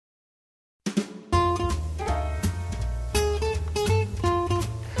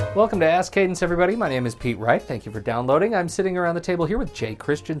Welcome to Ask Cadence, everybody. My name is Pete Wright. Thank you for downloading. I'm sitting around the table here with Jay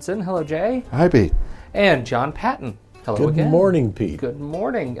Christensen. Hello, Jay. Hi, Pete. And John Patton. Hello again. Good morning, Pete. Good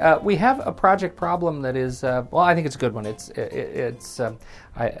morning. We have a project problem that is, I think it's a good one.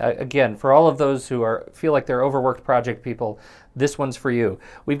 Again, for all of those who feel like they're overworked project people, this one's for you.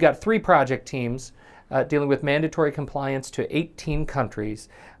 We've got 3 project teams dealing with mandatory compliance to 18 countries.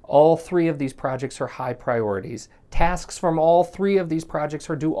 All 3 of these projects are high priorities. Tasks from all 3 of these projects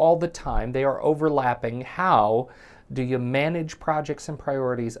are due all the time. They are overlapping. How do you manage projects and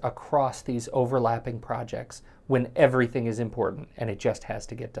priorities across these overlapping projects when everything is important and it just has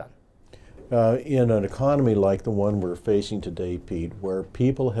to get done? In an economy like the one we're facing today, Pete, where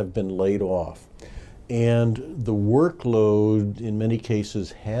people have been laid off and the workload in many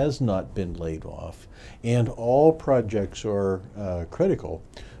cases has not been laid off and all projects are critical,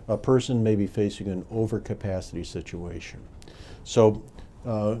 a person may be facing an overcapacity situation. So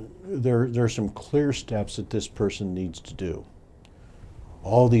there are some clear steps that this person needs to do.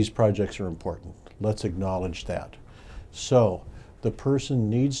 All these projects are important. Let's acknowledge that. So the person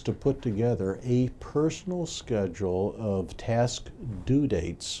needs to put together a personal schedule of task due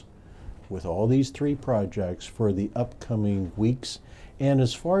dates with all these 3 projects for the upcoming weeks and,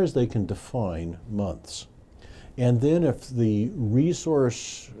 as far as they can define, months. And then if the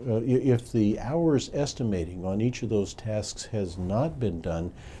if the hours estimating on each of those tasks has not been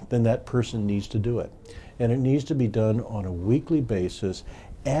done, then that person needs to do it. And it needs to be done on a weekly basis,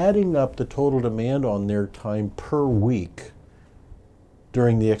 adding up the total demand on their time per week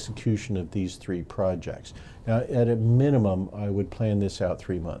during the execution of these 3 projects. Now, at a minimum, I would plan this out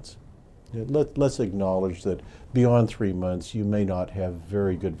 3 months. Let's acknowledge that beyond 3 months, you may not have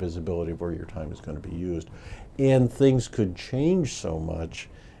very good visibility of where your time is going to be used. And things could change so much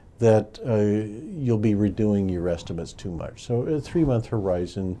that you'll be redoing your estimates too much. So a 3-month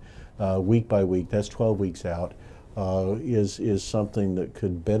horizon, week by week, that's 12 weeks out, is something that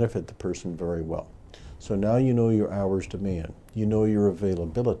could benefit the person very well. So now you know your hours demand, you know your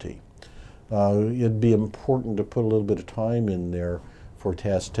availability. It'd be important to put a little bit of time in there for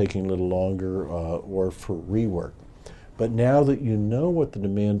tasks taking a little longer or for rework. But now that you know what the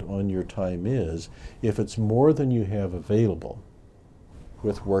demand on your time is, if it's more than you have available,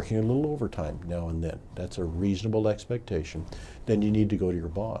 with working a little overtime now and then, that's a reasonable expectation, then you need to go to your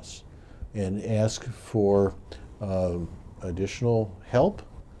boss and ask for additional help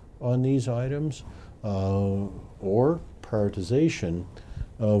on these items or prioritization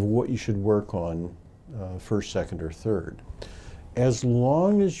of what you should work on first, second, or third. As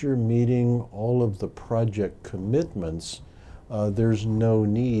long as you're meeting all of the project commitments, there's no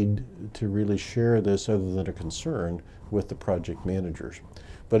need to really share this other than a concern with the project managers.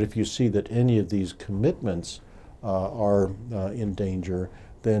 But if you see that any of these commitments are in danger,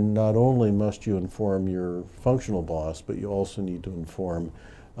 then not only must you inform your functional boss, but you also need to inform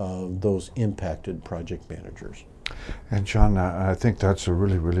those impacted project managers. And John, I think that's a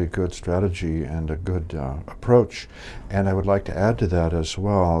really, really good strategy and a good approach. And I would like to add to that as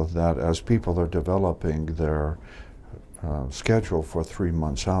well, that as people are developing their schedule for 3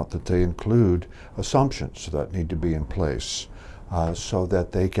 months out, that they include assumptions that need to be in place so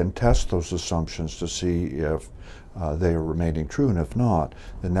that they can test those assumptions to see if they are remaining true. And if not,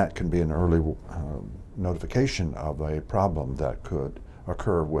 then that can be an early notification of a problem that could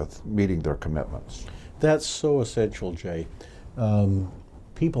occur with meeting their commitments. That's so essential, Jay.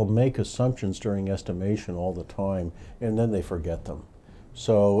 People make assumptions during estimation all the time, and then they forget them.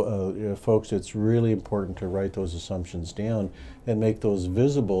 So, folks, it's really important to write those assumptions down and make those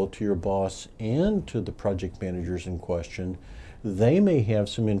visible to your boss and to the project managers in question. They may have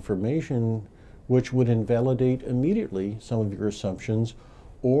some information which would invalidate immediately some of your assumptions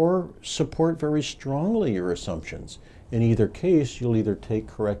or support very strongly your assumptions. In either case, you'll either take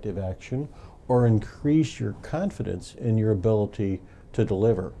corrective action or increase your confidence in your ability to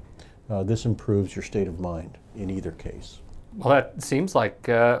deliver. This improves your state of mind in either case. Well, that seems like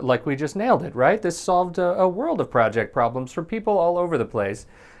we just nailed it, right? This solved a world of project problems for people all over the place.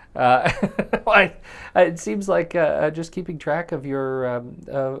 It seems like just keeping track of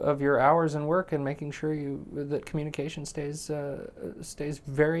your hours and work and making sure that communication stays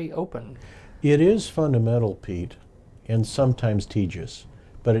very open. It is fundamental, Pete, and sometimes tedious,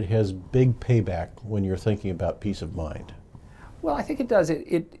 but it has big payback when you're thinking about peace of mind. Well, I think it does.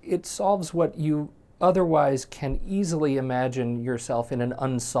 It solves what you otherwise can easily imagine yourself in an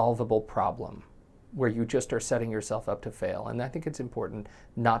unsolvable problem where you just are setting yourself up to fail. And I think it's important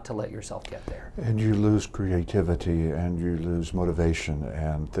not to let yourself get there. And you lose creativity and you lose motivation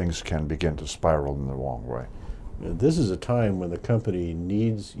and things can begin to spiral in the wrong way. This is a time when the company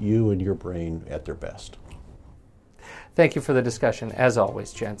needs you and your brain at their best. Thank you for the discussion, as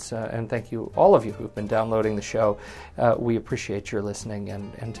always, gents, and thank you, all of you who've been downloading the show. We appreciate your listening,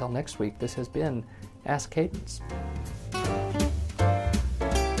 and until next week, this has been Ask Cadence.